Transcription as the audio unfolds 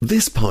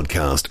This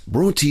podcast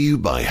brought to you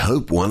by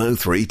Hope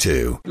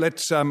 1032.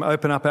 Let's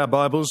open up our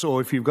Bibles,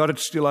 or if you've got it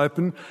still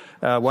open,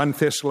 1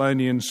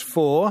 Thessalonians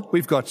 4.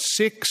 We've got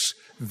 6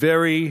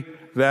 very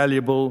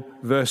valuable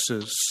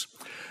verses.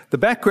 The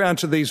background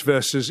to these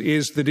verses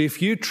is that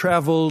if you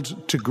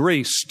travelled to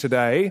Greece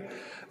today,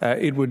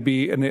 it would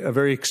be a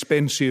very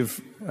expensive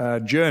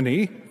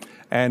journey,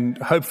 and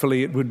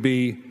hopefully it would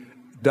be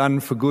done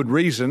for good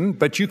reason,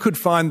 but you could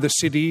find the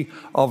city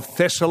of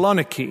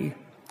Thessaloniki.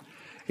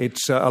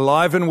 It's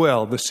alive and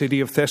well, the city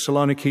of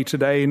Thessaloniki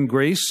today in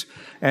Greece.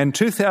 And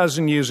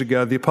 2,000 years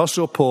ago, the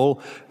Apostle Paul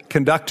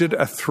conducted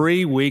a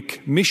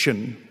 3-week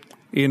mission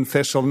in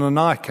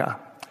Thessalonica.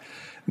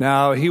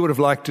 Now, he would have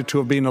liked it to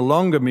have been a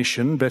longer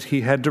mission, but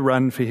he had to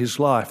run for his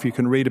life. You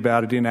can read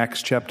about it in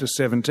Acts chapter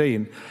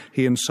 17.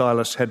 He and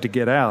Silas had to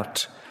get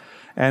out.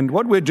 And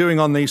what we're doing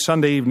on these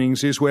Sunday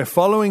evenings is we're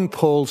following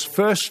Paul's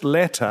first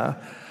letter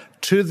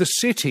to the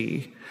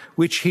city,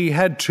 which he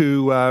had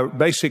to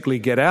basically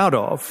get out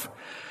of.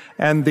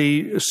 And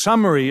the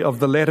summary of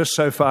the letter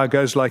so far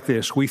goes like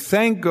this. We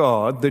thank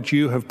God that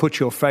you have put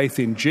your faith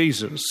in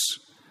Jesus.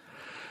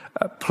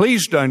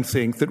 Please don't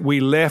think that we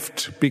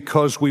left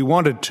because we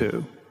wanted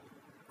to.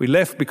 We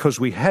left because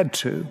we had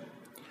to.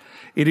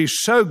 It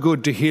is so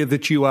good to hear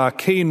that you are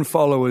keen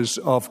followers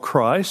of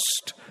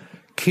Christ.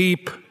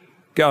 Keep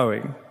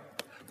going.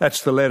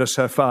 That's the letter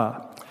so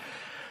far.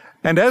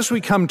 And as we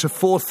come to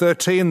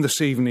 4:13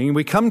 this evening,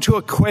 we come to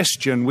a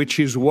question which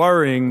is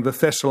worrying the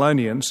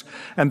Thessalonians,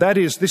 and that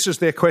is, this is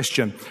their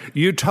question.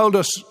 You told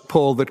us,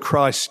 Paul, that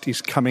Christ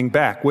is coming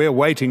back. We're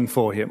waiting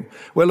for him.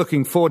 We're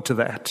looking forward to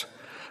that.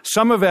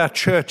 Some of our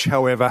church,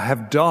 however,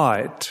 have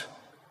died.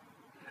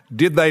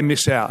 Did they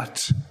miss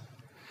out?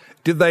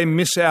 Did they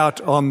miss out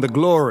on the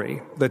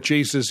glory that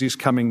Jesus is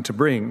coming to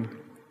bring?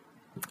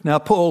 Now,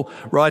 Paul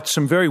writes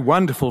some very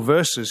wonderful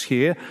verses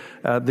here,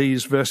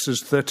 these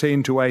verses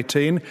 13 to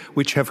 18,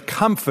 which have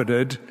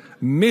comforted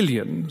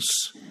millions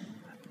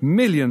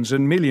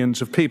and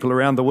millions of people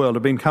around the world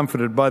have been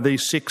comforted by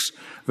these 6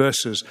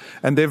 verses.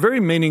 And they're very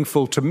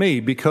meaningful to me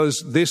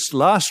because this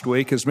last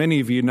week, as many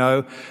of you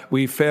know,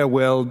 we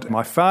farewelled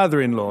my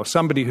father-in-law,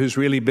 somebody who's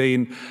really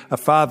been a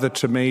father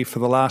to me for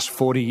the last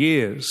 40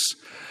 years.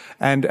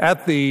 And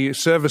at the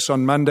service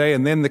on Monday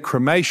and then the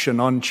cremation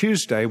on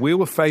Tuesday, we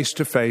were face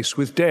to face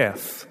with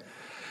death.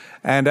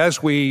 And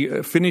as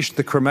we finished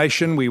the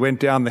cremation, we went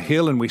down the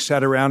hill and we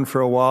sat around for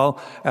a while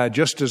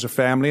just as a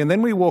family. And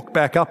then we walked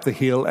back up the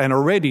hill, and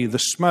already the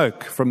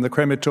smoke from the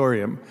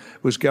crematorium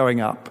was going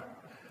up,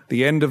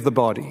 the end of the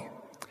body.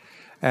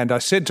 And I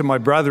said to my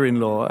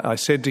brother-in-law, I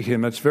said to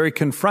him, it's very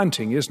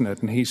confronting, isn't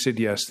it? And he said,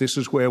 yes, this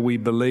is where we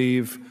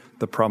believe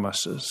the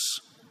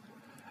promises.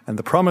 And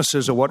the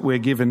promises are what we're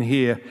given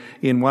here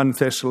in 1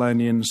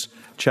 Thessalonians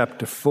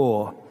chapter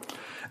 4.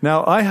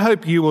 Now, I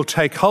hope you will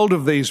take hold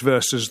of these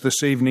verses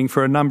this evening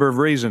for a number of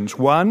reasons.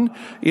 One,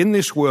 in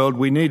this world,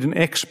 we need an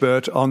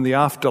expert on the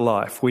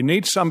afterlife. We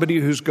need somebody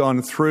who's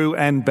gone through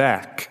and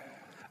back.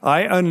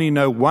 I only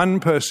know one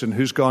person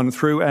who's gone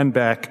through and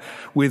back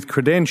with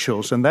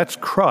credentials, and that's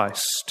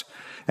Christ.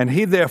 And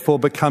he therefore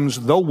becomes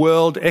the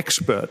world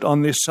expert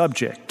on this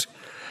subject.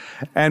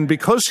 And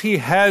because he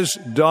has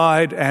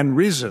died and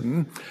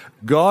risen,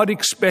 God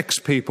expects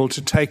people to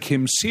take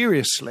him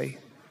seriously.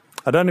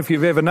 I don't know if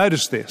you've ever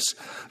noticed this,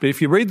 but if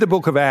you read the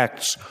book of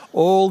Acts,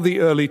 all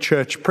the early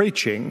church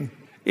preaching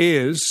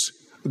is,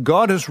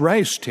 God has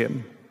raised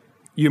him.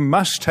 You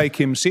must take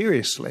him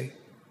seriously.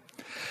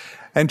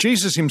 And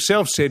Jesus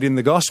himself said in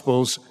the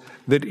Gospels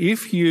that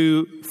if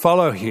you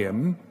follow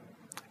him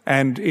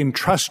and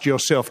entrust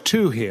yourself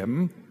to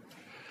him,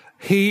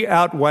 he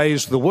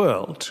outweighs the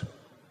world.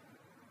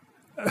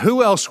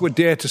 Who else would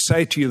dare to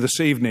say to you this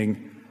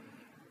evening,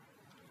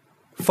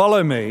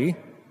 follow me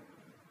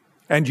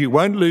and you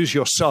won't lose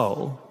your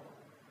soul,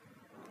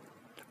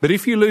 but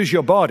if you lose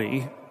your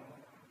body,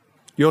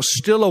 you're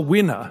still a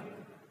winner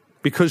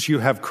because you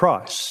have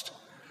Christ?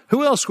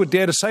 Who else would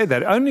dare to say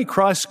that? Only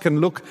Christ can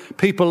look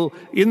people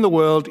in the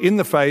world in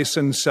the face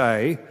and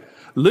say,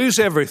 lose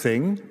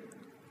everything,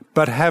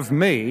 but have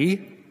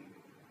me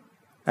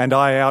and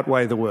I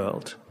outweigh the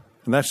world.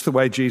 And that's the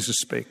way Jesus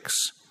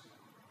speaks.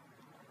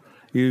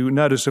 You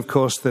notice, of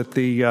course, that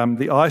the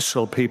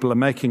ISIL people are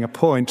making a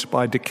point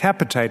by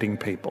decapitating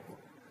people.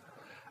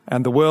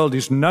 And the world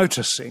is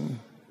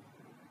noticing.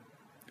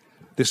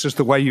 This is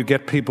the way you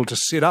get people to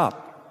sit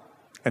up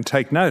and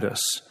take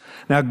notice.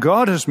 Now,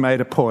 God has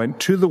made a point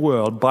to the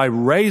world by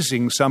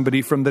raising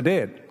somebody from the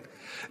dead.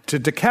 To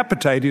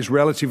decapitate is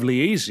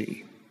relatively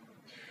easy.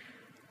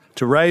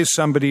 To raise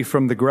somebody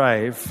from the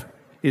grave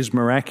is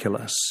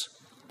miraculous.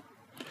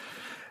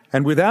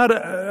 And without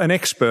an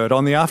expert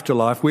on the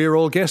afterlife, we're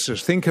all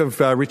guessers. Think of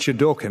Richard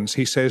Dawkins.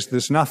 He says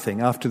there's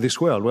nothing after this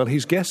world. Well,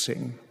 he's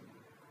guessing.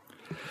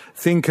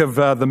 Think of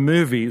the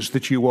movies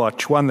that you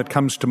watch. One that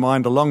comes to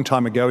mind a long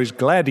time ago is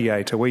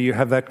Gladiator, where you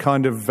have that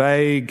kind of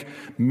vague,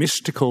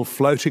 mystical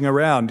floating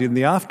around in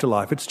the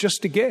afterlife. It's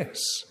just a guess.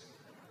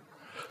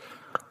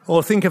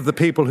 Or think of the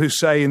people who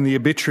say in the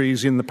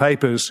obituaries in the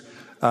papers,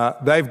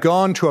 they've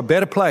gone to a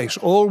better place.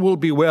 All will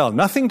be well.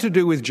 Nothing to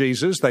do with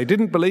Jesus. They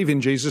didn't believe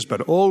in Jesus,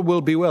 but all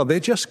will be well. They're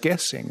just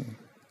guessing.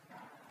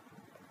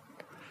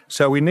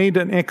 So we need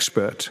an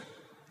expert.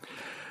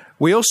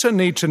 We also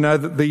need to know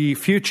that the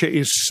future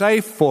is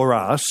safe for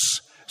us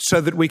so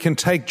that we can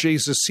take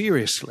Jesus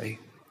seriously.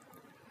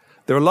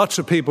 There are lots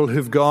of people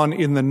who've gone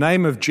in the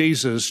name of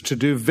Jesus to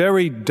do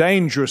very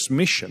dangerous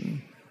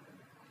mission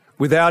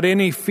without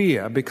any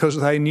fear because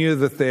they knew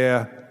that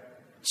their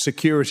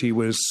security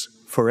was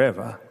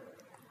forever.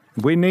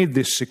 We need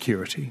this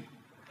security.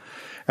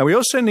 And we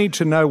also need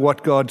to know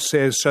what God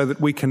says so that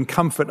we can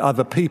comfort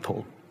other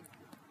people.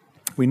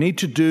 We need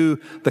to do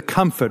the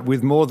comfort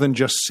with more than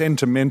just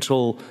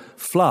sentimental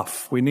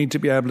fluff. We need to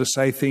be able to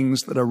say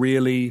things that are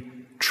really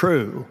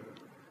true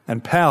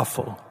and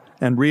powerful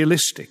and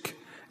realistic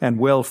and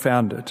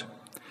well-founded.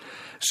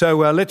 So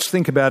let's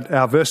think about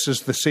our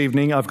verses this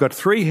evening. I've got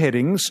 3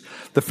 headings.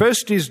 The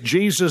first is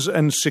Jesus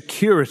and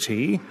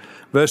security,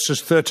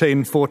 verses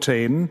 13,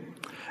 14.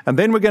 And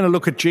then we're going to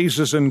look at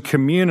Jesus and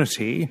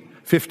community,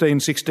 15,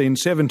 16,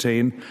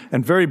 17.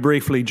 And very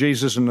briefly,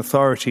 Jesus and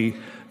authority,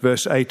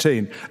 verse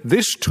 18.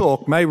 This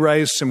talk may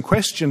raise some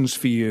questions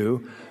for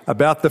you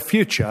about the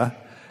future.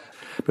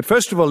 But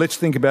first of all, let's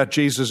think about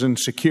Jesus and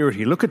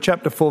security. Look at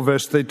chapter 4,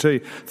 verse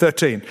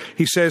 13.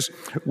 He says,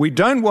 we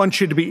don't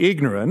want you to be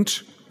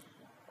ignorant.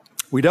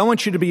 We don't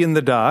want you to be in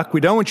the dark.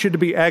 We don't want you to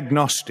be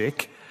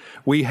agnostic.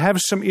 We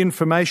have some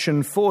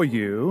information for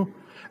you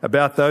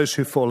about those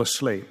who fall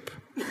asleep.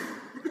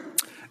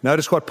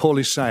 Notice what Paul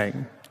is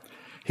saying.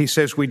 He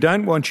says, we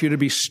don't want you to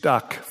be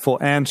stuck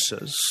for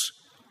answers.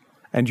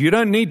 And you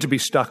don't need to be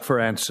stuck for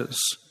answers.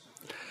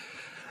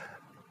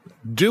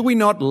 Do we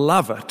not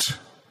love it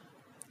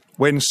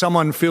when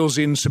someone fills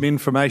in some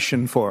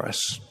information for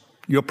us?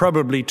 You're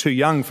probably too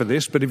young for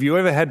this, but have you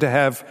ever had to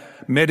have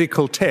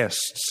medical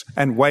tests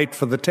and wait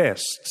for the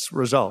tests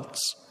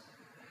results?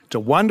 It's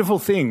a wonderful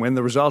thing when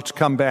the results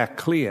come back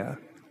clear.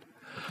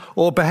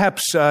 Or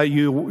perhaps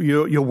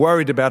you're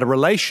worried about a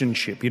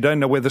relationship. You don't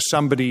know whether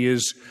somebody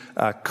is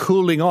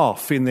cooling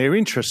off in their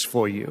interest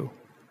for you.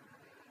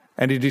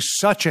 And it is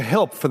such a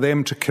help for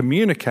them to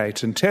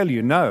communicate and tell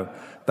you, no,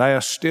 they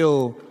are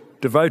still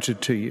devoted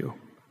to you.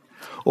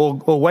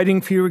 Or waiting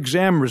for your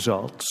exam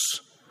results.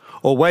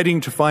 Or waiting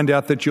to find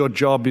out that your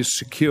job is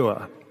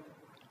secure.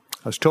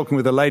 I was talking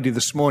with a lady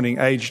this morning,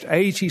 aged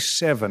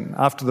 87,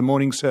 after the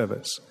morning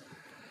service.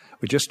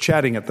 We're just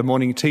chatting at the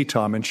morning tea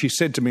time, and she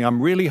said to me,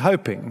 I'm really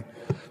hoping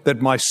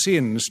that my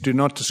sins do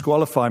not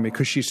disqualify me,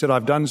 because she said,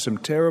 I've done some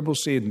terrible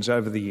sins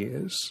over the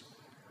years.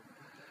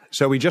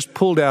 So we just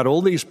pulled out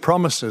all these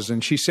promises,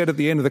 and she said at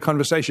the end of the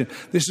conversation,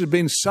 this has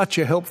been such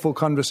a helpful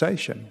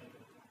conversation.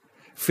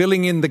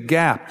 Filling in the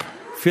gap,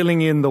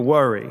 filling in the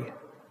worry.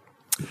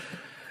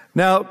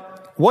 Now,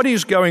 what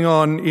is going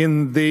on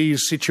in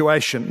these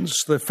situations?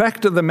 The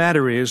fact of the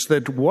matter is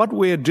that what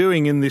we're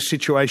doing in this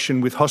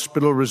situation with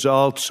hospital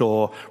results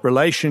or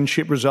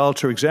relationship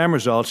results or exam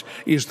results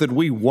is that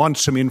we want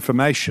some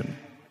information.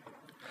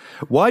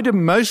 Why do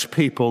most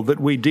people that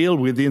we deal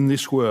with in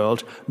this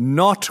world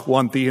not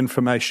want the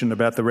information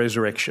about the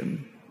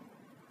resurrection?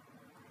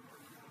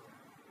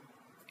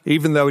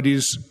 Even though it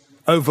is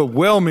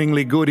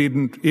overwhelmingly good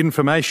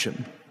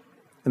information.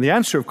 And the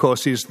answer, of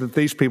course, is that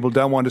these people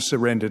don't want to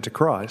surrender to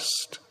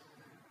Christ.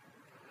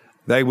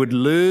 They would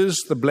lose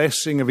the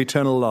blessing of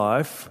eternal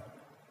life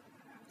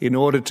in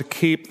order to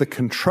keep the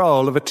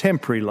control of a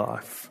temporary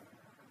life.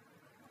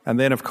 And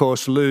then, of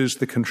course, lose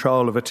the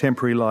control of a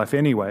temporary life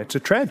anyway. It's a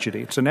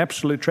tragedy. It's an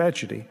absolute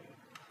tragedy.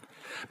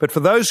 But for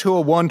those who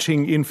are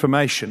wanting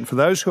information, for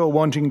those who are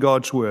wanting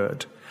God's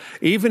word,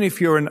 even if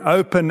you're an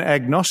open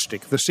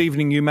agnostic, this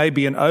evening you may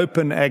be an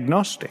open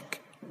agnostic,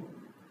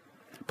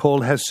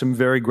 Paul has some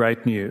very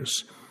great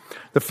news.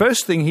 The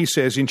first thing he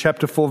says in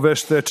chapter 4,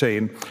 verse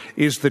 13,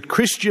 is that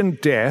Christian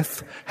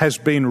death has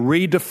been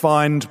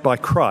redefined by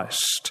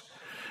Christ.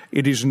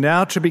 It is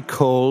now to be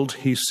called,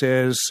 he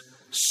says,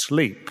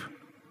 sleep.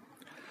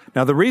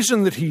 Now, the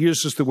reason that he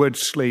uses the word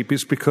sleep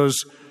is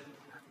because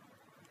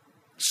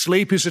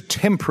sleep is a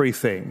temporary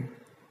thing.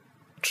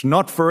 It's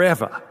not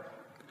forever.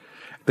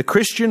 The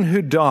Christian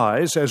who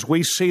dies, as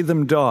we see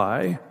them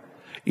die,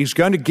 is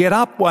going to get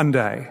up one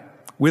day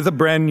with a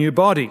brand new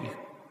body.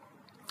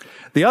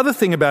 The other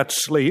thing about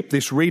sleep,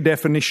 this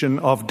redefinition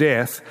of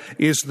death,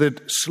 is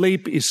that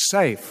sleep is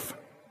safe.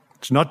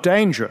 It's not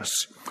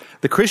dangerous.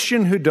 The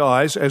Christian who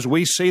dies, as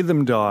we see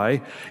them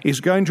die,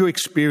 is going to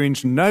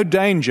experience no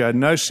danger,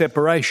 no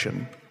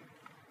separation.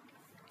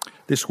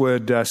 This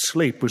word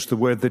sleep was the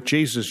word that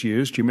Jesus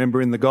used. You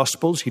remember in the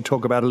Gospels, he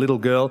talked about a little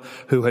girl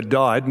who had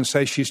died and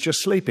say she's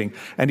just sleeping.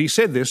 And he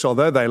said this,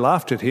 although they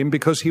laughed at him,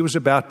 because he was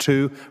about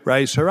to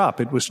raise her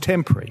up. It was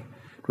temporary.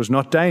 It was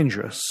not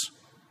dangerous.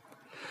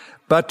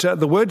 But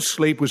the word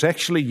sleep was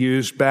actually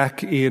used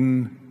back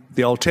in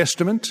the Old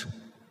Testament.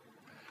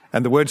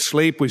 And the word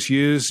sleep was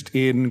used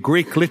in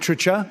Greek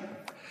literature.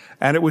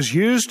 And it was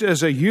used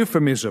as a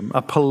euphemism,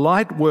 a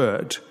polite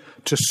word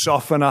to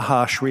soften a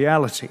harsh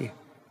reality.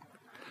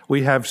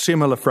 We have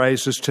similar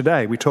phrases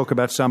today. We talk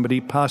about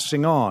somebody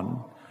passing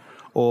on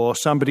or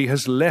somebody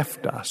has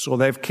left us, or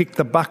they've kicked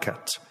the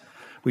bucket.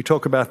 We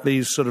talk about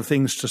these sort of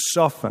things to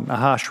soften a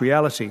harsh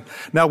reality.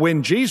 Now,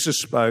 when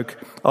Jesus spoke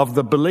of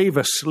the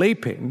believer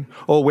sleeping,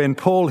 or when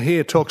Paul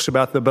here talks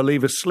about the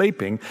believer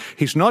sleeping,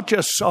 he's not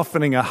just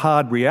softening a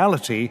hard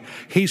reality,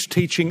 he's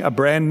teaching a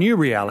brand new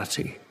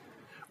reality,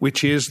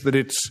 which is that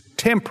it's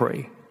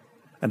temporary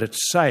and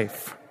it's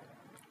safe.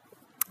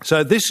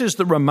 So this is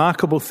the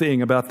remarkable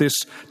thing about this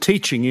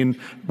teaching in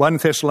 1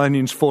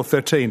 Thessalonians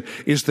 4:13,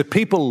 is that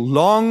people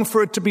long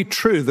for it to be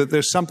true that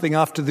there's something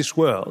after this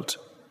world.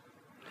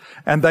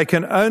 And they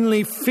can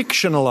only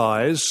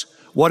fictionalize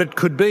what it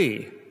could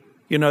be.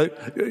 You know,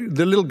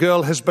 the little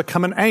girl has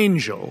become an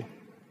angel.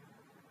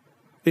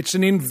 It's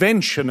an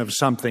invention of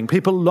something.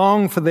 People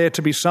long for there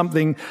to be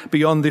something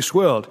beyond this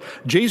world.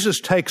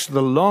 Jesus takes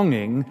the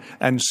longing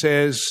and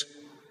says,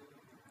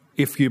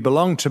 if you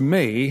belong to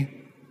me,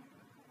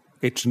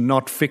 it's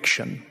not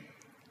fiction.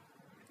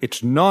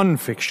 It's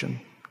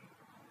non-fiction.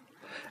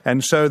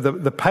 And so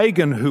the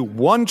pagan who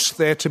wants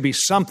there to be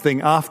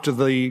something after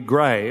the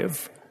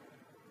grave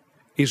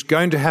is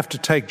going to have to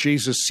take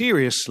Jesus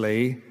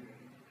seriously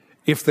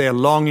if their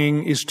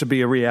longing is to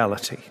be a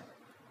reality.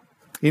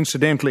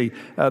 Incidentally,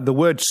 the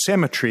word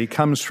cemetery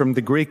comes from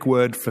the Greek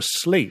word for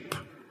sleep,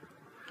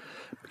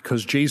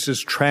 because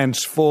Jesus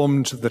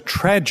transformed the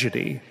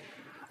tragedy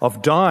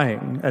of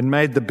dying and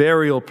made the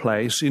burial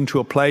place into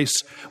a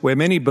place where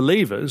many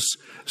believers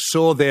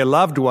saw their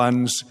loved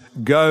ones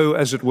go,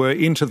 as it were,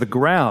 into the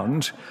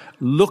ground,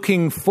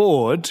 looking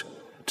forward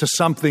to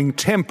something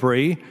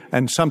temporary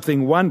and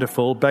something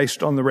wonderful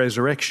based on the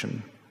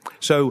resurrection.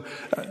 So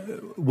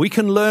we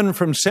can learn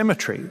from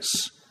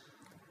cemeteries.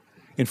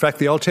 In fact,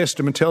 the Old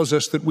Testament tells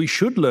us that we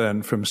should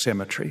learn from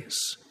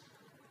cemeteries.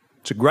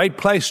 It's a great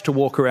place to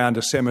walk around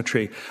a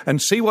cemetery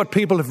and see what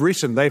people have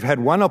written. They've had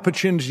one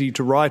opportunity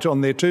to write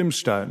on their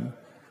tombstone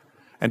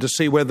and to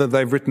see whether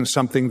they've written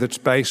something that's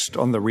based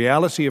on the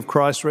reality of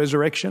Christ's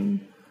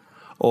resurrection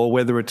or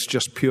whether it's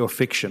just pure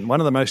fiction. One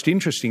of the most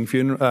interesting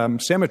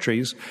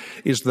cemeteries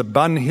is the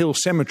Bun Hill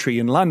Cemetery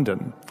in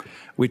London,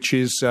 which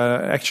is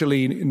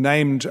actually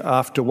named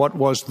after what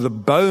was the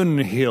Bone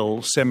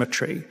Hill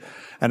Cemetery.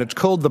 And it's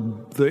called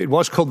it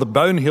was called the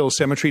Bone Hill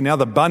Cemetery, now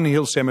the Bun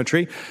Hill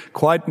Cemetery,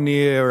 quite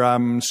near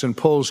St.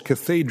 Paul's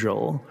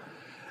Cathedral,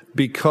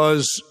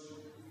 because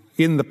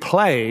in the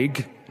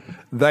plague,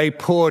 they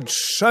poured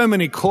so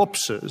many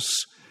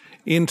corpses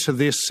into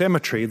this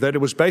cemetery that it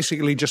was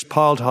basically just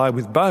piled high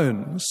with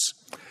bones.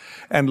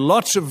 And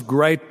lots of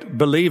great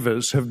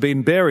believers have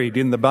been buried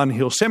in the Bun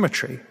Hill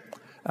Cemetery.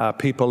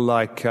 People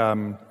like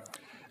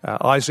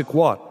Isaac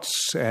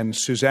Watts and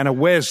Susanna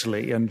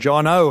Wesley and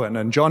John Owen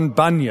and John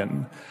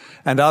Bunyan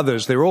and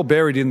others. They're all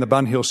buried in the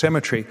Bun Hill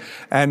Cemetery.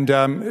 And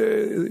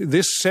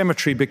this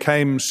cemetery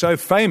became so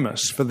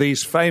famous for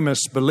these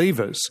famous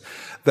believers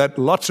that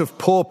lots of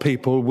poor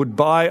people would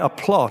buy a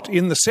plot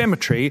in the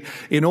cemetery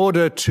in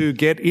order to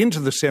get into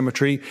the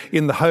cemetery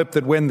in the hope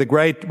that when the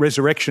great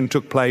resurrection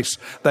took place,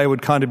 they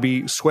would kind of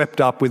be swept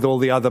up with all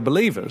the other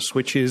believers,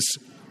 which is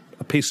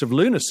a piece of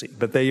lunacy.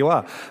 But there you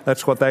are.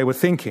 That's what they were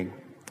thinking.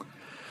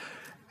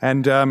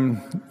 And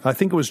I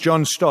think it was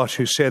John Stott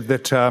who said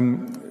that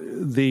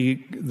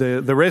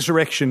the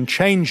resurrection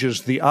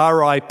changes the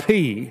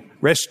RIP,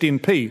 rest in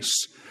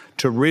peace,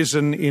 to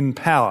risen in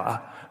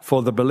power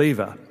for the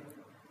believer.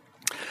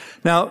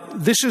 Now,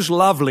 this is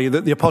lovely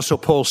that the Apostle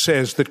Paul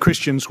says that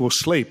Christians will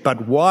sleep,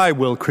 but why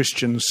will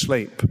Christians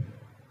sleep?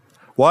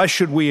 Why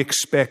should we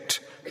expect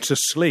to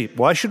sleep?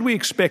 Why should we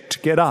expect to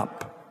get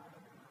up?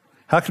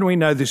 How can we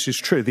know this is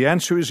true? The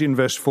answer is in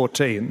verse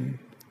 14.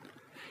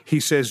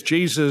 He says,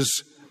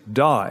 Jesus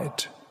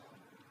died.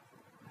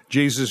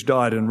 Jesus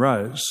died and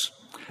rose.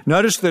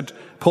 Notice that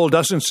Paul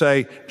doesn't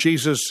say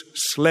Jesus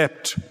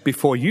slept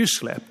before you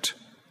slept.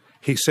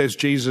 He says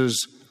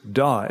Jesus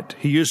died.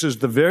 He uses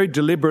the very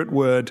deliberate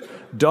word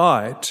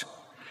died.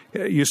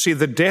 You see,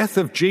 the death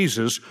of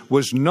Jesus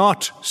was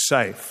not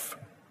safe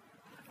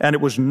and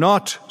it was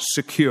not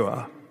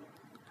secure.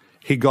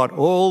 He got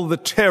all the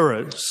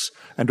terrors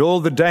and all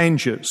the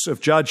dangers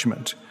of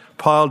judgment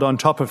piled on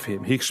top of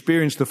him. He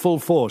experienced the full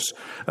force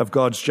of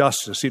God's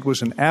justice. It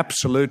was an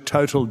absolute,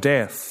 total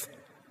death.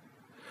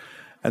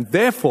 And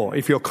therefore,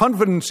 if your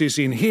confidence is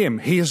in him,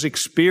 he has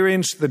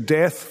experienced the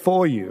death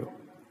for you.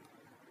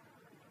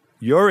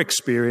 Your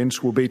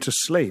experience will be to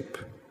sleep.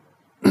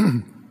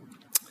 The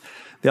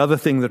other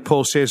thing that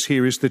Paul says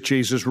here is that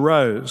Jesus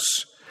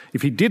rose.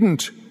 If he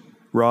didn't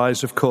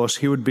rise, of course,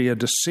 he would be a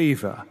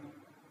deceiver.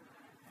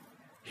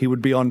 He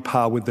would be on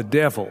par with the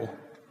devil.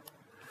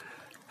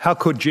 How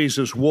could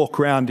Jesus walk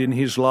around in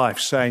his life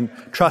saying,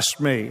 trust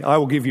me, I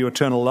will give you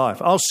eternal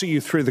life. I'll see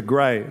you through the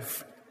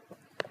grave,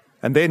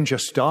 and then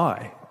just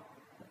die?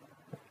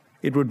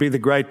 It would be the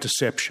great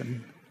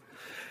deception.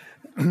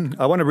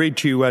 I want to read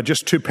to you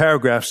just 2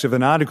 paragraphs of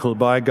an article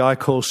by a guy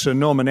called Sir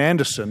Norman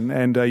Anderson,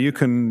 and you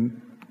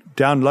can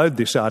download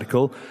this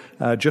article.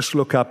 Just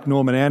look up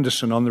Norman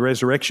Anderson on the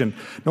resurrection.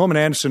 Norman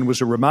Anderson was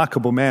a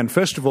remarkable man,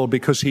 first of all,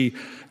 because he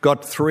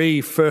got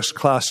 3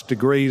 first-class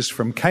degrees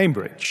from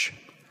Cambridge.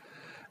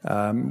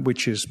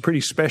 which is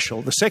pretty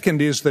special. The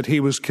second is that he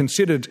was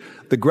considered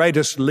the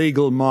greatest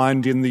legal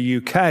mind in the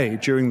UK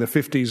during the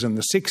 50s and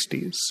the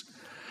 60s.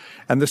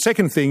 And the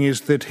second thing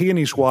is that he and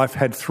his wife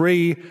had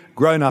 3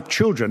 grown-up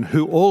children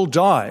who all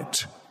died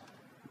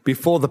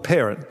before the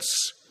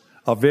parents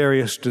of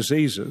various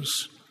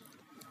diseases.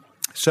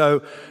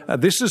 So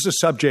this is a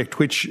subject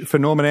which, for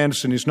Norman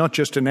Anderson, is not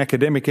just an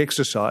academic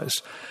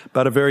exercise,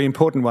 but a very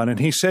important one. And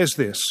he says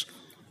this.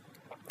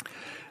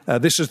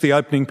 This is the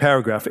opening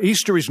paragraph.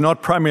 Easter is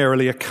not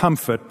primarily a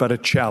comfort, but a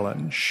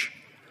challenge.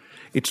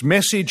 Its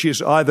message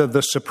is either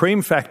the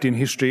supreme fact in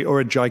history or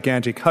a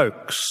gigantic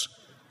hoax.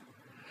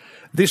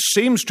 This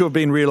seems to have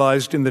been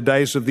realized in the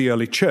days of the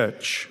early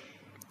church.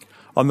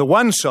 On the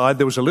one side,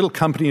 there was a little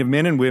company of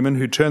men and women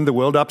who turned the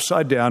world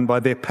upside down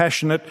by their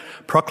passionate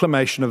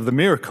proclamation of the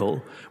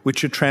miracle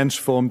which had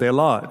transformed their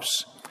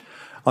lives.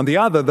 On the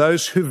other,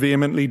 those who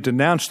vehemently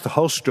denounced the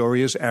whole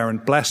story as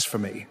arrant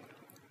blasphemy.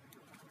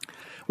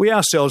 We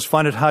ourselves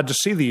find it hard to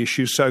see the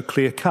issue so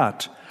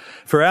clear-cut,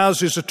 for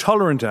ours is a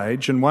tolerant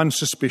age and one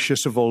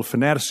suspicious of all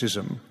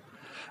fanaticism.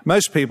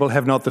 Most people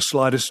have not the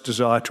slightest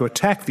desire to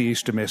attack the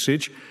Easter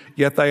message,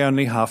 yet they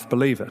only half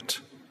believe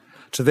it.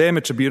 To them,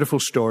 it's a beautiful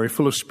story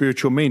full of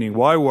spiritual meaning.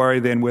 Why worry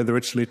then whether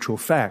it's literal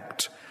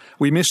fact?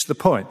 We miss the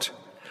point.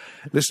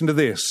 Listen to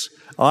this.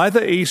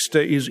 Either Easter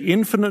is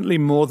infinitely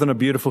more than a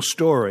beautiful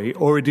story,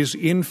 or it is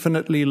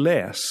infinitely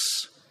less.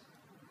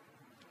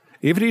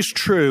 If it is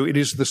true, it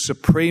is the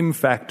supreme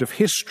fact of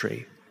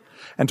history,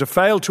 and to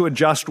fail to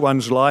adjust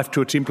one's life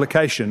to its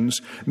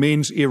implications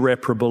means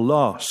irreparable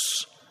loss.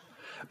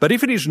 But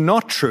if it is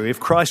not true, if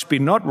Christ be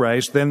not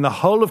raised, then the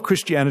whole of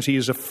Christianity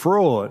is a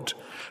fraud,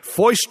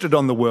 foisted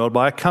on the world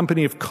by a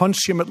company of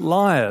consummate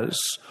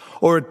liars,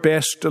 or at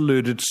best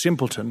deluded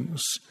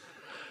simpletons.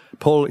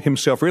 Paul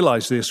himself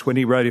realized this when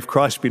he wrote, "If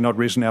Christ be not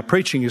risen, our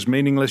preaching is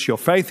meaningless, your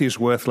faith is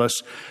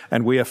worthless,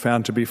 and we are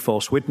found to be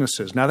false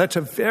witnesses." Now that's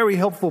a very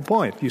helpful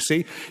point. You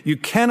see, you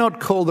cannot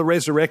call the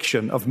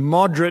resurrection of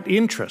moderate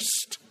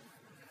interest.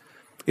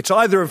 It's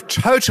either of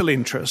total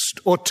interest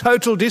or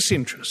total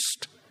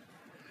disinterest.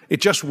 It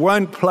just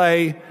won't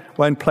play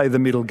the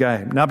middle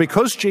game. Now,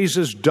 because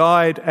Jesus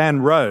died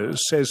and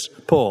rose, says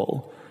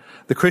Paul,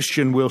 the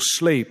Christian will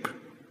sleep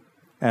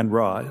and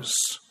rise.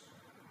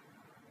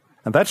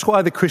 And that's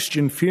why the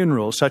Christian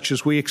funeral, such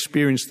as we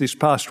experienced this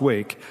past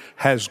week,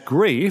 has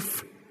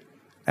grief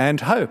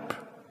and hope.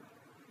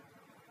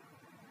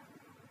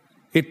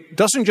 It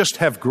doesn't just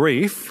have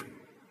grief.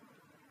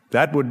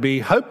 That would be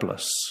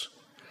hopeless.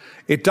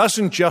 It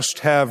doesn't just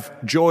have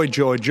joy,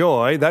 joy,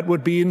 joy. That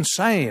would be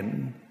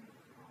insane.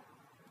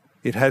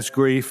 It has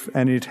grief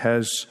and it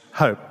has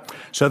hope.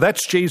 So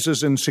that's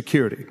Jesus and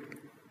security.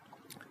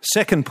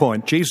 Second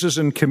point, Jesus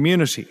and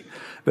community,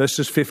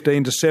 verses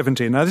 15 to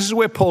 17. Now this is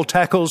where Paul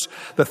tackles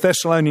the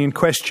Thessalonian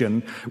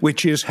question,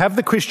 which is, have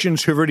the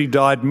Christians who've already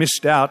died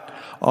missed out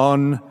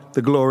on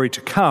the glory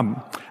to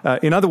come?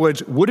 In other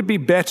words, would it be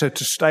better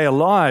to stay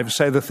alive,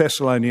 say the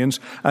Thessalonians,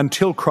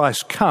 until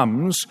Christ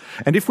comes?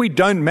 And if we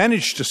don't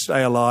manage to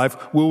stay alive,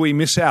 will we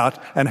miss out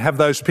and have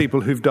those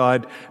people who've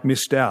died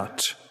missed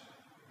out?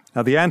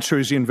 Now, the answer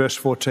is in verse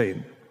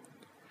 14.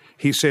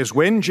 He says,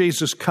 when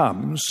Jesus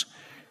comes,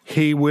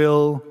 he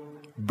will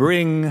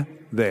bring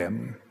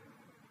them.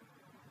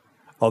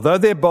 Although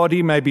their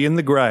body may be in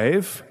the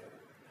grave,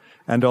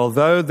 and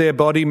although their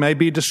body may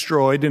be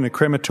destroyed in a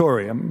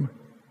crematorium,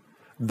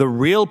 the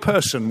real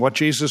person, what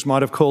Jesus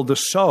might have called the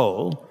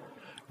soul,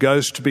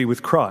 goes to be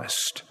with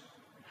Christ.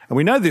 And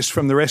we know this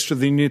from the rest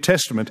of the New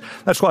Testament.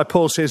 That's why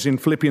Paul says in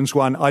Philippians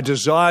 1, I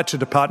desire to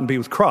depart and be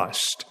with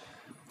Christ.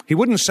 He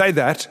wouldn't say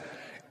that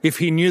if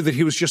he knew that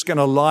he was just going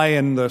to lie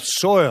in the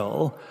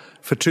soil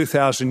for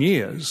 2,000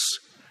 years.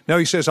 No,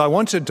 he says, I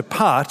want to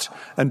depart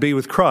and be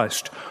with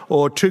Christ.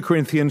 Or 2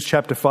 Corinthians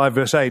chapter 5,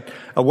 verse 8,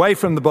 away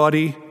from the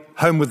body,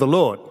 home with the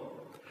Lord.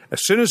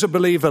 As soon as a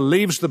believer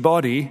leaves the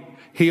body,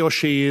 he or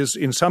she is,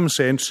 in some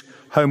sense,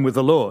 home with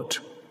the Lord.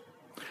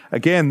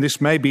 Again, this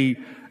may be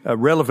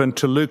relevant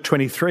to Luke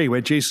 23,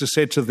 where Jesus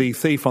said to the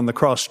thief on the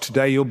cross,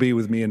 today you'll be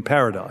with me in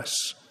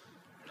paradise.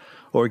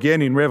 Or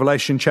again, in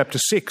Revelation chapter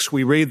 6,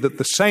 we read that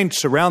the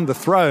saints around the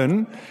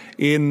throne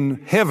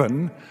in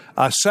heaven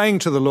are saying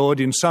to the Lord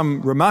in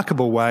some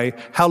remarkable way,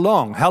 how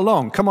long? How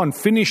long? Come on,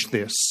 finish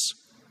this.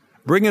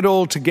 Bring it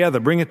all together.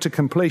 Bring it to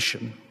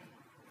completion.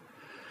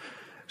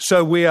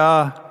 So we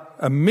are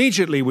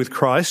immediately with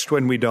Christ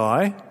when we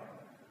die,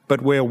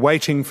 but we're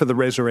waiting for the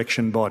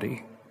resurrection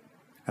body.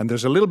 And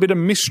there's a little bit of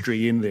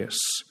mystery in this.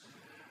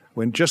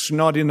 We're just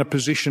not in a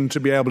position to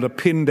be able to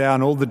pin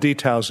down all the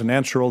details and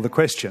answer all the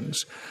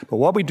questions. But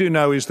what we do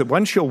know is that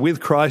once you're with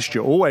Christ,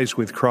 you're always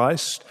with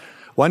Christ.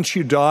 Once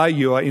you die,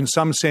 you are in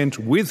some sense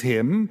with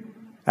him,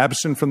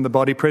 absent from the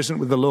body, present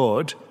with the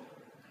Lord.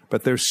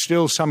 But there's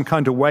still some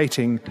kind of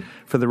waiting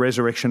for the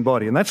resurrection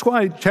body. And that's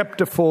why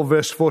chapter 4,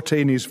 verse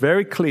 14 is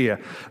very clear.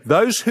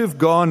 Those who've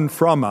gone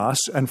from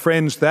us, and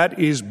friends, that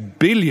is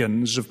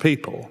billions of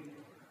people,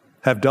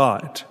 have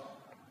died.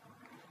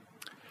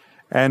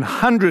 And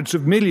hundreds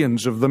of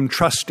millions of them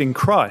trusting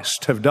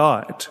Christ have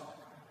died.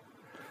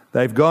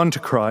 They've gone to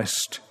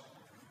Christ,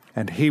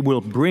 and he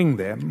will bring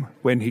them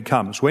when he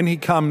comes. When he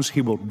comes,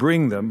 he will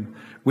bring them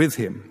with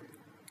him.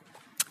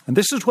 And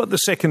this is what the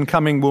second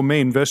coming will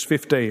mean, verse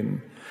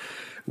 15.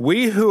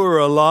 We who are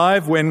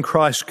alive when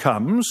Christ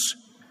comes,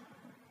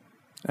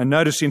 and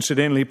notice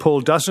incidentally,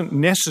 Paul doesn't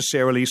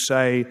necessarily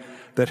say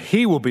that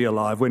he will be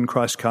alive when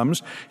Christ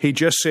comes. He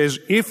just says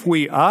if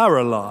we are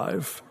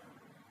alive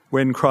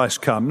when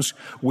Christ comes,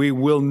 we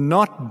will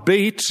not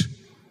beat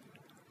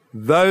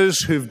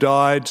those who've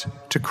died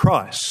to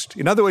Christ.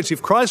 In other words,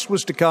 if Christ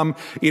was to come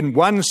in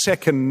 1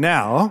 second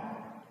now,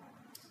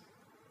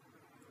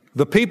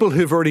 the people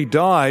who've already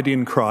died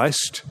in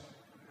Christ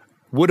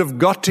would have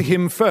got to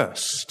him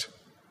first.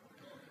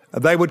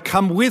 They would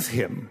come with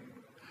him,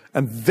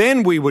 and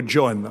then we would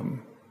join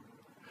them.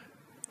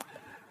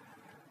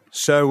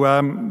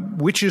 So,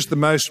 which is the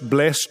most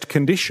blessed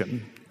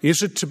condition?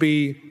 Is it to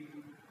be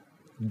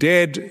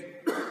dead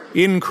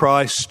in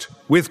Christ,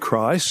 with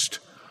Christ,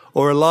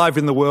 or alive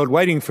in the world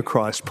waiting for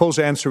Christ? Paul's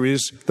answer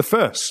is the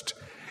first.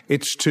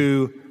 It's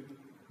to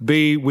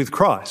be with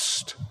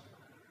Christ.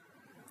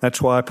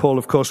 That's why Paul,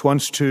 of course,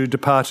 wants to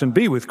depart and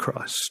be with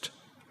Christ.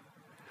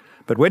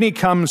 But when he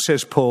comes,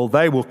 says Paul,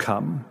 they will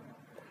come,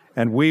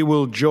 and we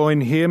will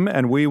join him,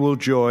 and we will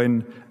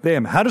join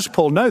them. How does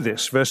Paul know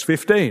this? Verse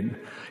 15,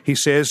 he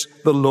says,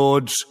 the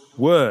Lord's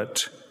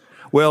word.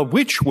 Well,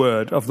 which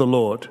word of the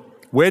Lord?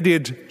 Where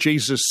did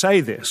Jesus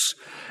say this?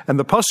 And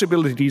the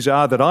possibilities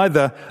are that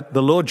either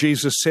the Lord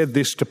Jesus said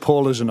this to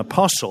Paul as an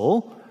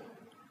apostle,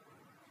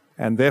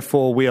 and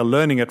therefore we are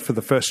learning it for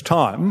the first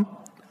time,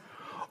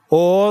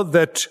 or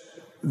that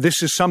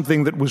this is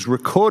something that was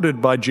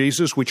recorded by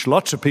Jesus, which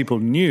lots of people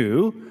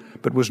knew,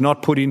 but was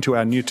not put into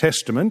our New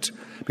Testament,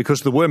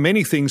 because there were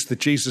many things that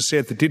Jesus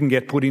said that didn't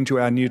get put into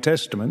our New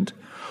Testament,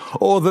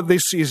 or that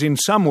this is in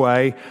some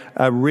way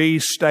a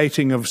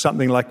restating of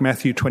something like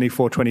Matthew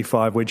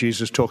 24:25, where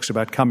Jesus talks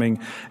about coming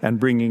and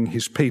bringing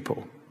his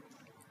people.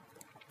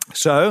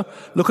 So,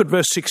 look at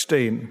verse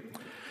 16.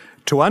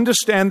 To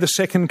understand the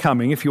second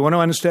coming, if you want to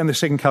understand the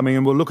second coming,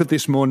 and we'll look at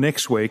this more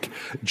next week,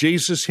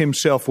 Jesus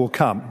himself will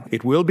come.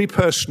 It will be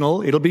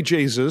personal. It'll be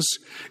Jesus.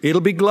 It'll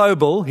be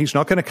global. He's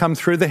not going to come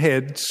through the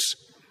heads.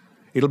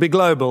 It'll be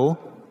global.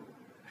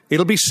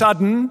 It'll be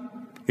sudden.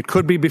 It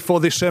could be before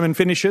this sermon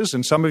finishes,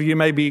 and some of you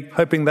may be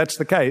hoping that's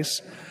the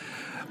case.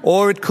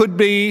 Or it could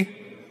be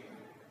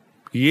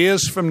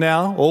years from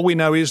now. All we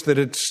know is that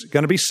it's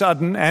going to be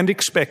sudden and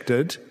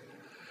expected.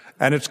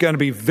 And it's going to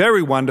be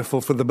very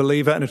wonderful for the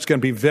believer, and it's going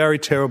to be very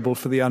terrible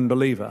for the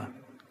unbeliever.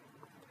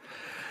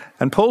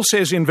 And Paul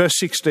says in verse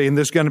 16,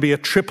 there's going to be a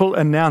triple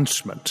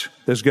announcement.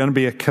 There's going to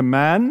be a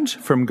command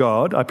from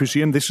God. I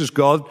presume this is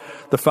God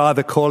the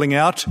Father calling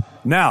out,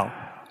 now,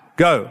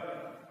 go.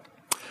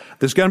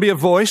 There's going to be a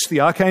voice, the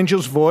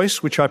archangel's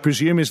voice, which I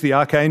presume is the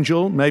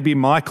archangel, maybe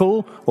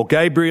Michael or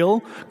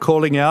Gabriel,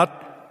 calling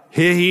out,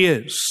 here he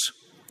is.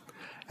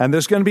 And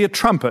there's going to be a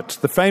trumpet,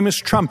 the famous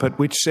trumpet,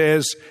 which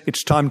says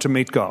it's time to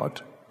meet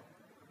God.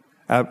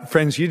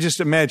 Friends, you just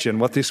imagine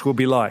what this will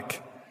be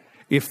like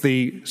if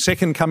the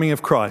second coming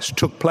of Christ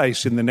took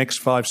place in the next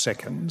 5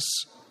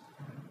 seconds.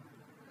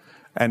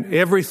 And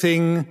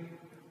everything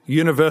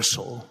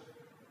universal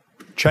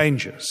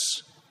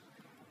changes.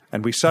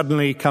 And we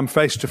suddenly come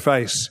face to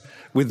face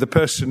with the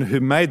person who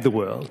made the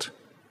world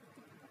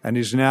and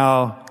is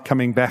now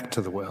coming back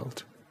to the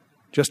world.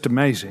 Just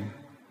amazing.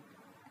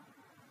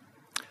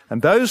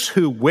 And those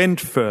who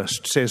went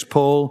first, says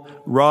Paul,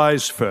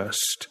 rise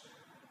first.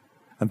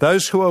 And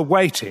those who are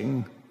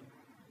waiting,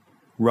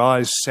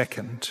 rise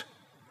second.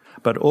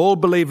 But all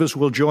believers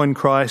will join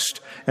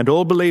Christ, and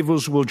all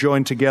believers will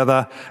join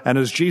together. And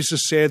as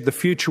Jesus said, the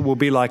future will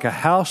be like a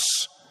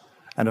house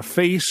and a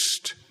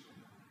feast,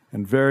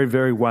 and very,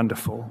 very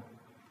wonderful.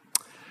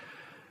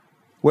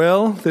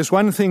 Well, there's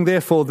one thing,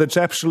 therefore, that's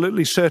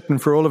absolutely certain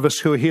for all of us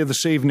who are here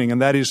this evening,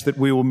 and that is that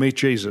we will meet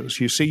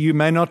Jesus. You see, you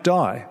may not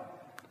die.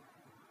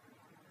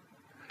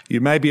 You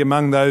may be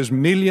among those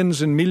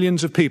millions and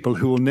millions of people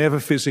who will never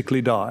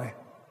physically die,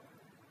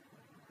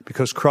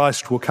 because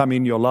Christ will come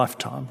in your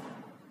lifetime.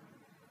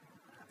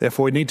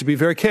 Therefore, we need to be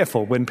very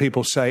careful when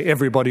people say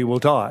everybody will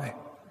die,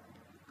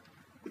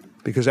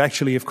 because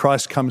actually if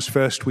Christ comes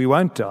first, we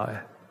won't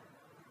die.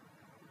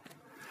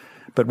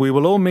 But we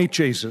will all meet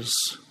Jesus.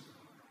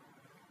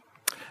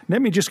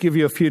 Let me just give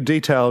you a few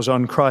details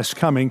on Christ's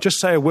coming. Just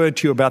say a word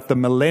to you about the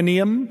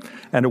millennium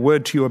and a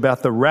word to you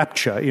about the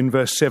rapture in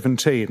verse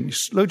 17.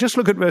 Just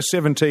look at verse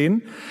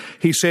 17.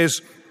 He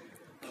says,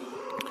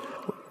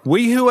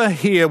 we who are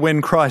here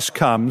when Christ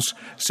comes,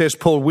 says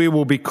Paul, we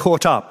will be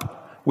caught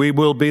up. We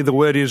will be, the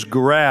word is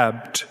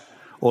grabbed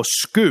or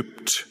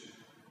scooped.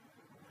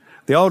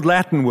 The old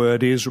Latin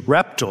word is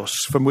raptus,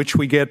 from which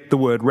we get the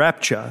word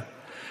rapture.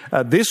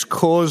 This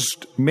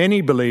caused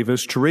many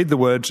believers to read the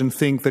words and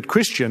think that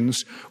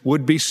Christians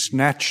would be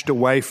snatched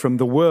away from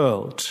the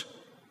world.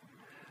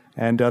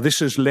 And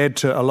this has led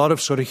to a lot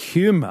of sort of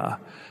humor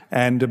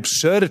and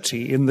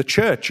absurdity in the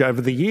church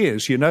over the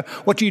years. You know,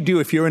 what do you do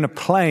if you're in a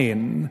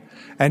plane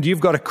and you've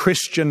got a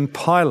Christian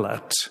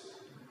pilot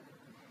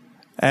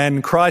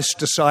and Christ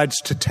decides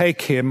to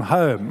take him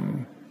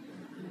home?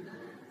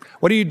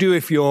 What do you do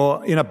if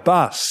you're in a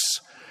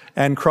bus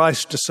and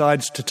Christ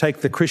decides to take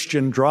the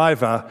Christian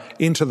driver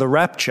into the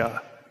rapture?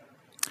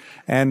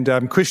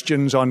 And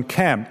Christians on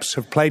camps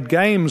have played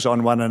games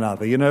on one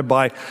another,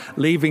 by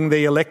leaving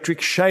the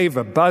electric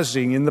shaver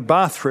buzzing in the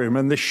bathroom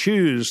and the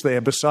shoes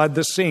there beside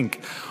the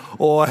sink,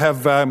 or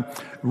have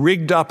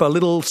rigged up a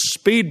little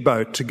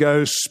speedboat to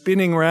go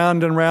spinning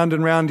round and round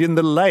and round in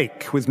the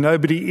lake with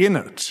nobody in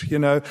it.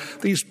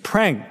 These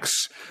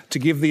pranks to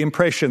give the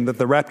impression that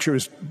the rapture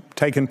has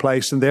taken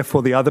place and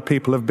therefore the other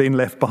people have been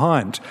left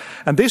behind.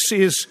 And this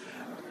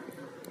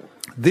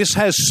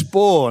has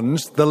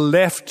spawned the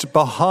Left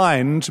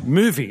Behind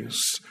movies,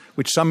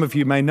 which some of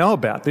you may know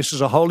about. This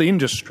is a whole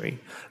industry,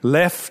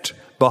 Left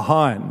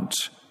Behind.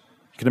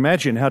 You can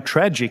imagine how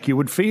tragic you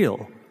would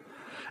feel.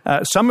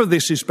 Some of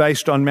this is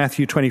based on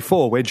Matthew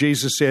 24, where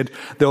Jesus said,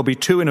 there'll be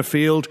two in a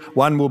field,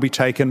 one will be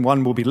taken,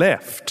 one will be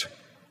left.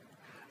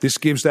 This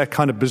gives that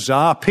kind of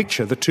bizarre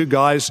picture. The two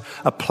guys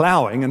are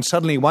ploughing and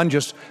suddenly one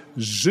just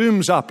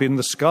zooms up in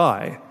the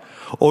sky.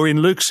 Or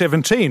in Luke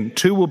 17,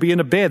 two will be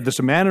in a bed. There's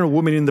a man and a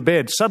woman in the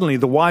bed. Suddenly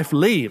the wife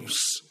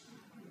leaves.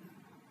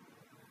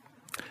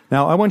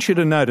 Now, I want you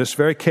to notice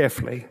very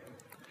carefully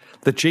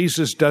that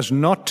Jesus does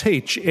not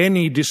teach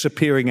any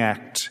disappearing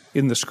act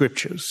in the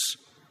Scriptures.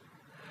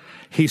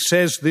 He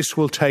says this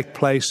will take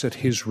place at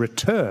his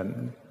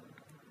return.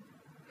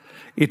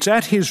 It's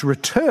at his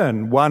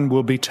return one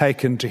will be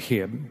taken to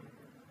him.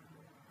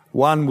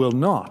 One will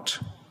not.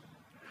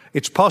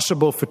 It's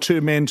possible for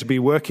two men to be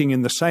working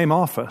in the same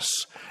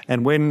office,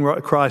 and when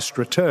Christ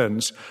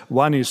returns,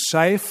 one is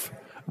safe,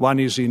 one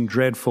is in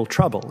dreadful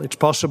trouble. It's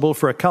possible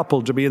for a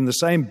couple to be in the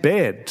same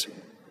bed.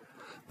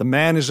 The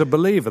man is a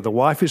believer, the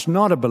wife is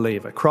not a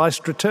believer.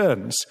 Christ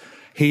returns.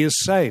 He is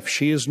safe,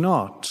 she is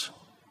not.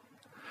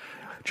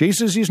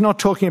 Jesus is not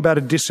talking about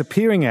a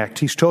disappearing act.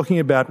 He's talking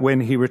about when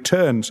he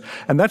returns.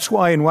 And that's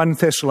why in 1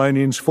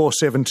 Thessalonians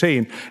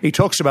 4:17, he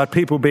talks about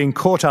people being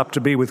caught up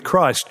to be with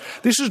Christ.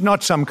 This is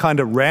not some kind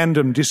of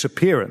random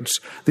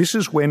disappearance. This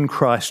is when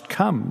Christ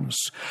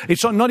comes.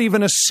 It's not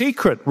even a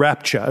secret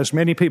rapture, as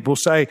many people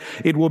say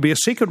it will be a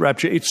secret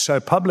rapture. It's so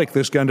public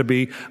there's going to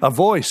be a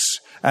voice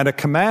and a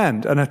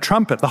command and a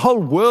trumpet. The whole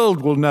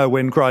world will know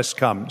when Christ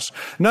comes.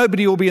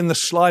 Nobody will be in the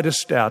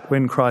slightest doubt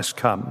when Christ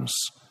comes.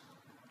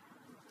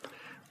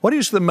 What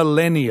is the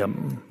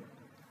millennium?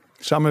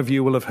 Some of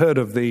you will have heard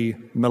of the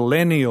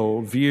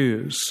millennial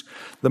views.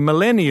 The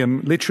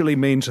millennium literally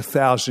means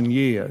 1,000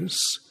 years.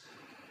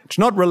 It's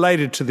not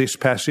related to this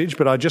passage,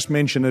 but I just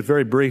mention it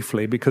very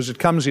briefly because it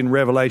comes in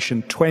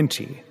Revelation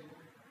 20,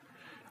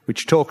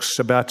 which talks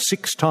about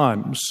 6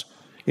 times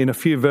in a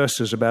few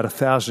verses about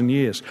 1,000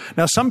 years.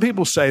 Now, some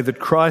people say that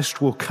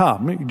Christ will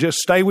come. Just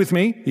stay with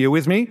me. You're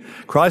with me?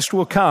 Christ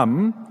will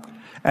come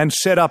and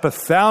set up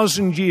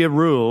 1,000-year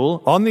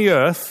rule on the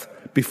earth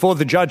before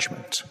the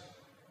judgment.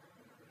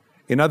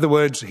 In other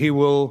words, he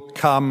will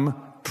come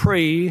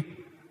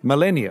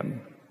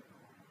pre-millennium.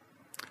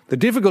 The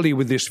difficulty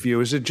with this view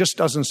is it just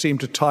doesn't seem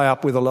to tie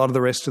up with a lot of the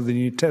rest of the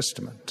New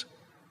Testament.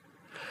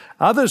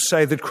 Others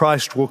say that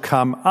Christ will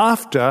come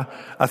after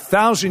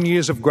 1,000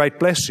 years of great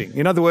blessing.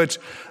 In other words,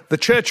 the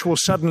church will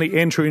suddenly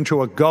enter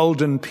into a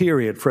golden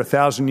period for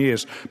 1,000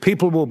 years.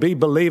 People will be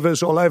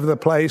believers all over the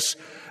place.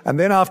 And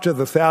then after the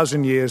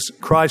 1,000 years,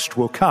 Christ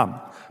will come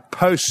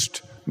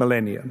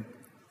post-millennium.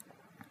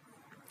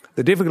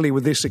 The difficulty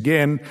with this,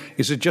 again,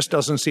 is it just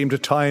doesn't seem to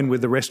tie in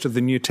with the rest of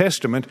the New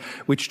Testament,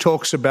 which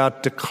talks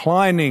about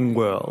declining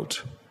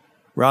world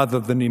rather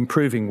than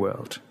improving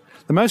world.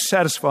 The most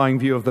satisfying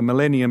view of the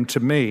millennium to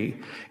me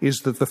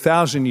is that the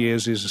 1,000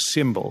 years is a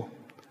symbol,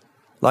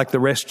 like the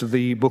rest of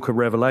the book of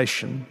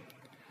Revelation.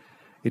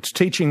 It's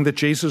teaching that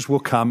Jesus will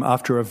come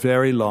after a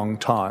very long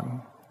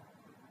time.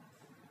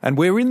 And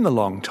we're in the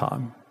long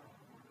time.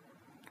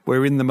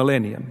 We're in the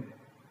millennium.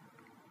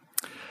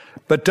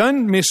 But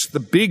don't miss the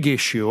big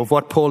issue of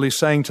what Paul is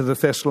saying to the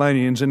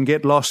Thessalonians and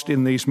get lost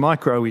in these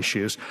micro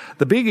issues.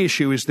 The big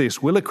issue is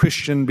this: will a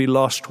Christian be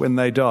lost when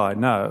they die?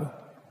 No.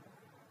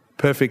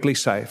 Perfectly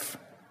safe.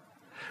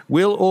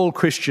 Will all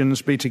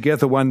Christians be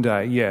together one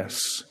day?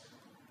 Yes.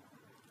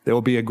 There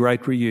will be a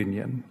great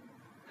reunion.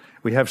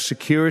 We have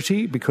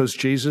security because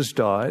Jesus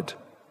died.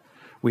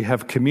 We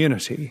have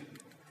community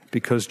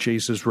because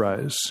Jesus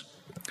rose.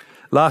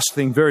 Last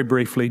thing, very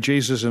briefly,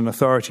 Jesus and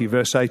authority,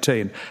 verse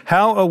 18.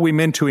 How are we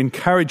meant to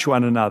encourage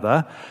one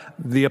another?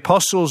 The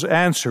apostles'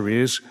 answer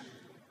is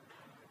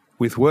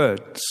with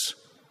words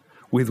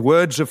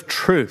of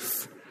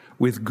truth,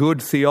 with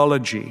good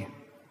theology.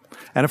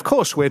 And of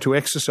course, we're to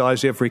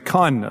exercise every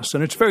kindness.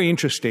 And it's very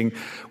interesting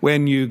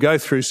when you go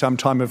through some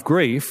time of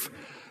grief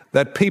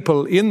that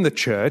people in the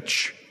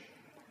church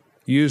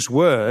use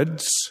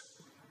words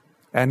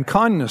and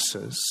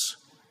kindnesses.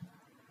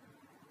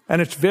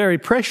 And it's very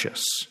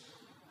precious.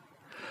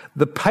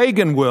 The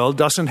pagan world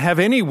doesn't have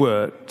any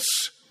words,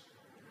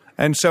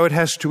 and so it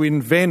has to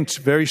invent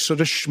very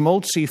sort of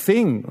schmaltzy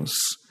things.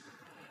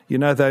 You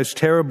know, those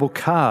terrible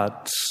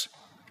cards.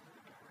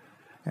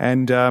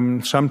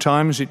 And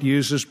sometimes it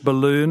uses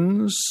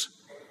balloons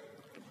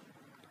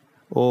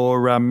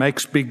or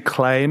makes big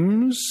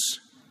claims,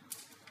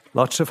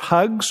 lots of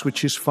hugs,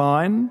 which is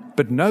fine,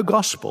 but no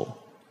gospel.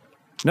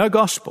 No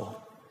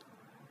gospel.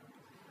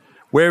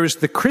 Whereas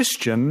the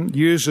Christian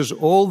uses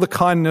all the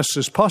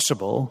kindnesses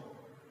possible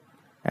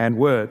and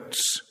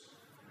words.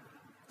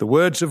 The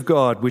words of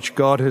God, which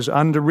God has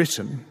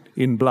underwritten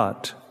in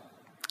blood.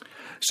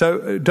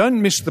 So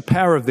don't miss the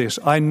power of this.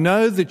 I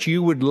know that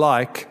you would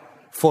like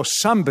for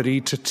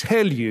somebody to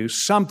tell you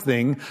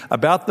something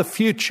about the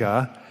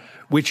future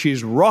which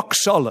is rock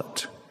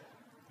solid.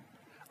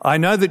 I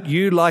know that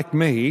you, like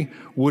me,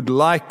 would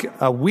like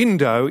a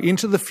window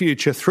into the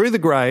future through the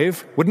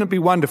grave. Wouldn't it be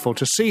wonderful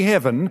to see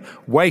heaven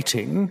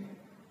waiting?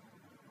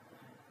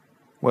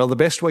 Well, the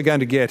best we're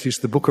going to get is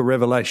the book of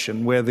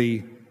Revelation, where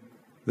the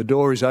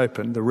door is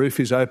opened, the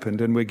roof is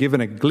opened, and we're given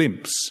a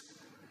glimpse.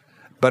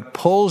 But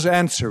Paul's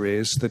answer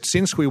is that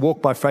since we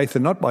walk by faith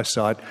and not by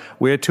sight,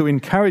 we're to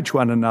encourage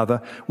one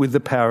another with the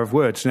power of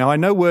words. Now, I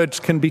know words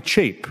can be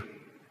cheap.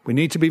 We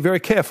need to be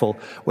very careful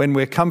when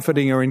we're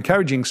comforting or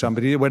encouraging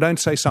somebody that we don't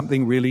say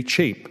something really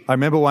cheap. I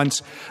remember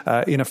once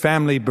in a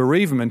family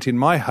bereavement in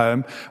my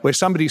home where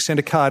somebody sent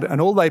a card and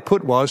all they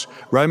put was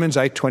Romans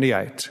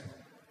 8:28.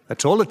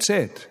 That's all it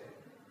said.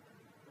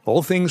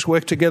 All things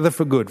work together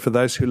for good for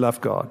those who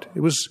love God.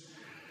 It was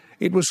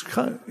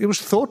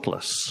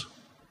thoughtless.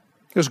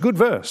 It was a good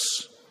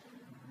verse.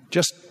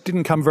 Just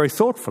didn't come very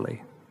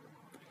thoughtfully.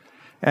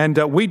 And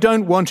we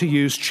don't want to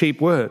use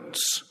cheap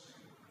words.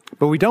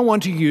 But we don't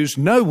want to use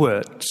no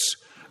words.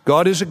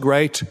 God is a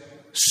great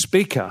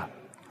speaker.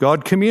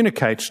 God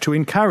communicates to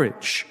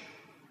encourage.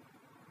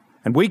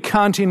 And we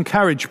can't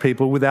encourage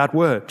people without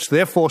words.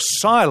 Therefore,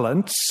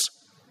 silence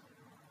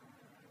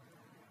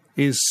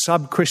is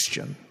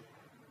sub-Christian.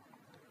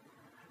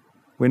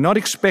 We're not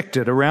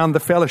expected around the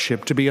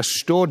fellowship to be a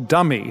stored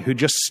dummy who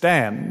just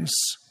stands.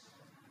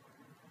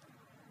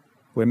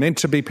 We're meant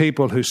to be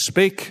people who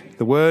speak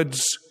the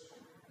words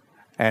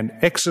and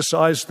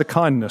exercise the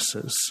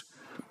kindnesses.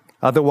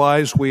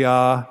 Otherwise, we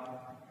are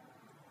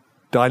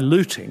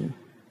diluting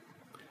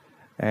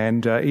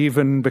and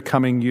even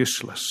becoming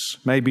useless,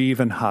 maybe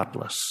even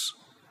heartless.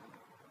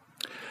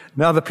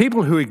 Now, the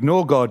people who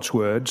ignore God's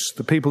words,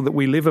 the people that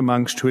we live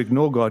amongst who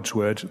ignore God's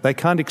words, they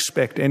can't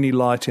expect any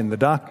light in the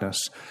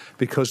darkness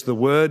because the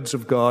words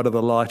of God are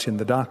the light in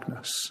the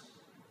darkness.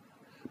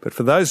 But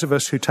for those of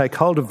us who take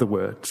hold of the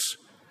words,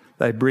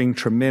 they bring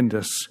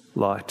tremendous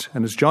light.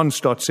 And as John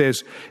Stott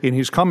says in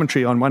his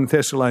commentary on 1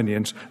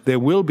 Thessalonians, there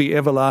will be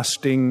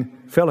everlasting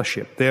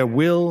fellowship. There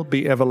will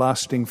be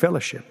everlasting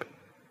fellowship.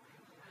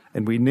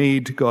 And we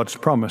need God's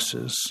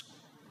promises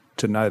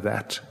to know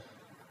that.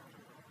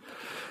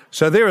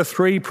 So there are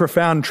three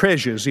profound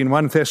treasures in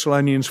 1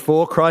 Thessalonians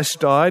 4.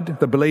 Christ died,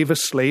 the believer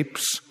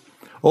sleeps,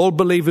 all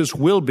believers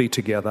will be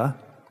together,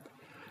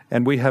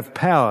 and we have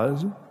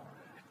power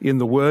in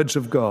the words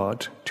of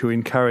God to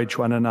encourage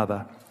one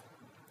another.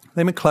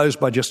 Let me close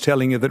by just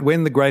telling you that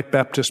when the great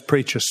Baptist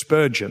preacher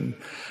Spurgeon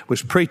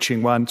was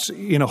preaching once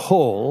in a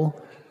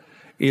hall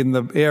in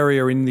the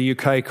area in the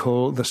UK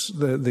called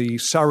the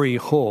Surrey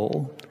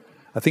Hall,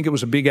 I think it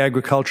was a big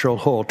agricultural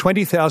hall,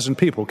 20,000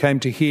 people came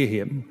to hear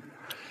him.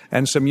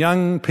 And some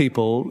young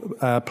people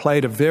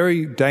played a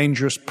very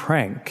dangerous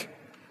prank.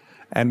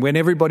 And when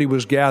everybody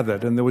was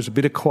gathered and there was a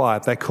bit of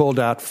quiet, they called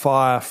out,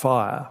 "Fire,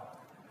 fire."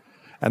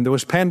 And there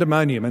was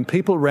pandemonium and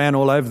people ran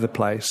all over the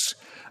place.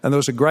 And there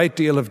was a great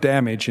deal of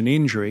damage and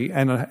injury,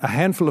 and a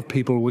handful of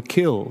people were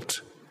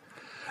killed.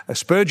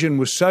 Spurgeon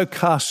was so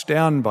cast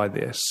down by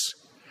this,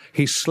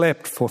 he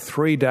slept for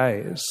 3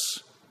 days.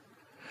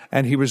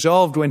 And he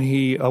resolved when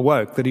he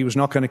awoke that he was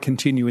not going to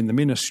continue in the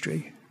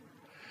ministry.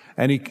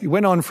 And he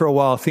went on for a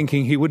while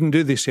thinking he wouldn't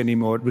do this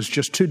anymore. It was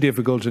just too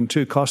difficult and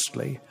too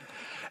costly.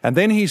 And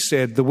then he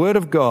said the word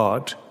of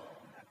God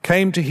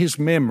came to his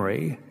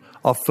memory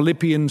of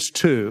Philippians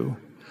 2,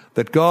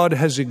 that God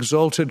has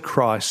exalted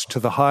Christ to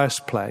the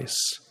highest place.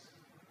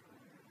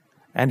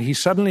 And he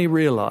suddenly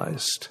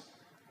realized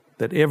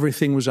that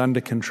everything was under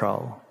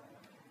control.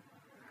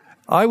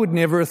 I would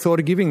never have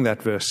thought of giving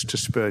that verse to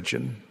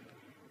Spurgeon.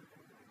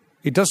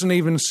 It doesn't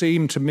even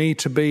seem to me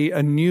to be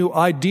a new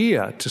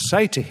idea to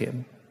say to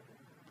him.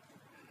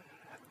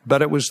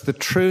 But it was the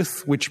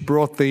truth which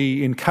brought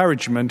the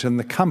encouragement and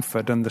the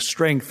comfort and the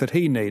strength that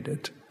he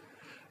needed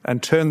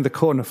and turned the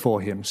corner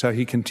for him, so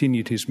he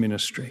continued his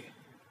ministry.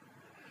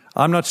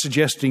 I'm not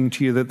suggesting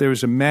to you that there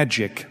is a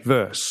magic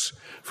verse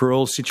for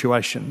all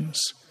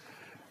situations,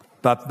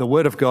 but the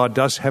Word of God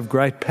does have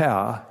great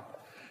power,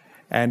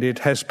 and it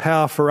has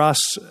power for us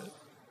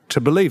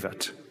to believe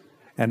it,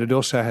 and it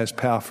also has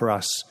power for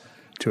us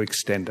to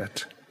extend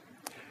it.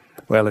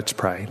 Well, let's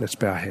pray. Let's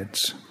bow our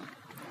heads.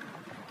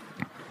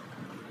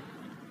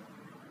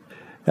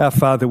 Our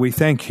Father, we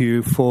thank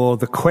you for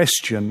the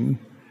question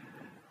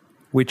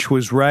which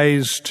was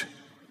raised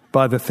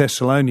by the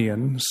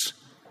Thessalonians,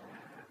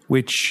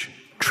 which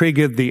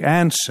triggered the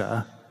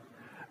answer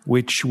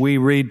which we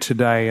read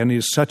today and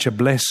is such a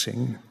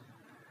blessing,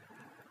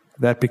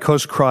 that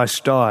because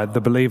Christ died,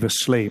 the believer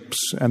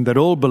sleeps, and that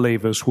all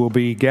believers will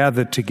be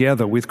gathered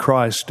together with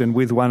Christ and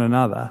with one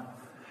another,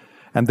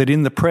 and that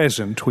in the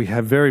present we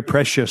have very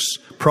precious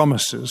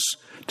promises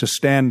to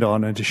stand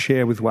on and to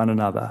share with one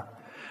another.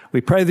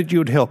 We pray that you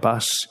would help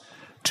us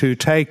to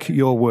take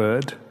your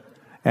word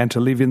and to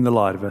live in the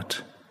light of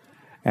it,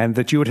 and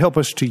that you would help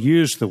us to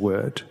use the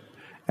word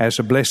as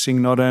a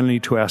blessing not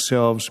only to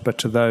ourselves but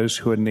to those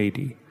who are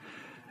needy,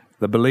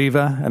 the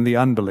believer and the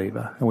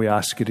unbeliever. And we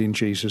ask it in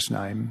Jesus'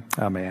 name.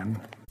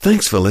 Amen.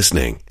 Thanks for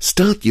listening.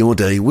 Start your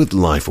day with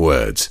Life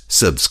Words.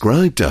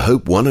 Subscribe to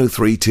Hope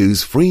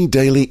 1032's free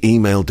daily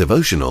email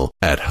devotional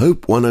at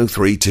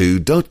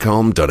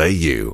hope1032.com.au.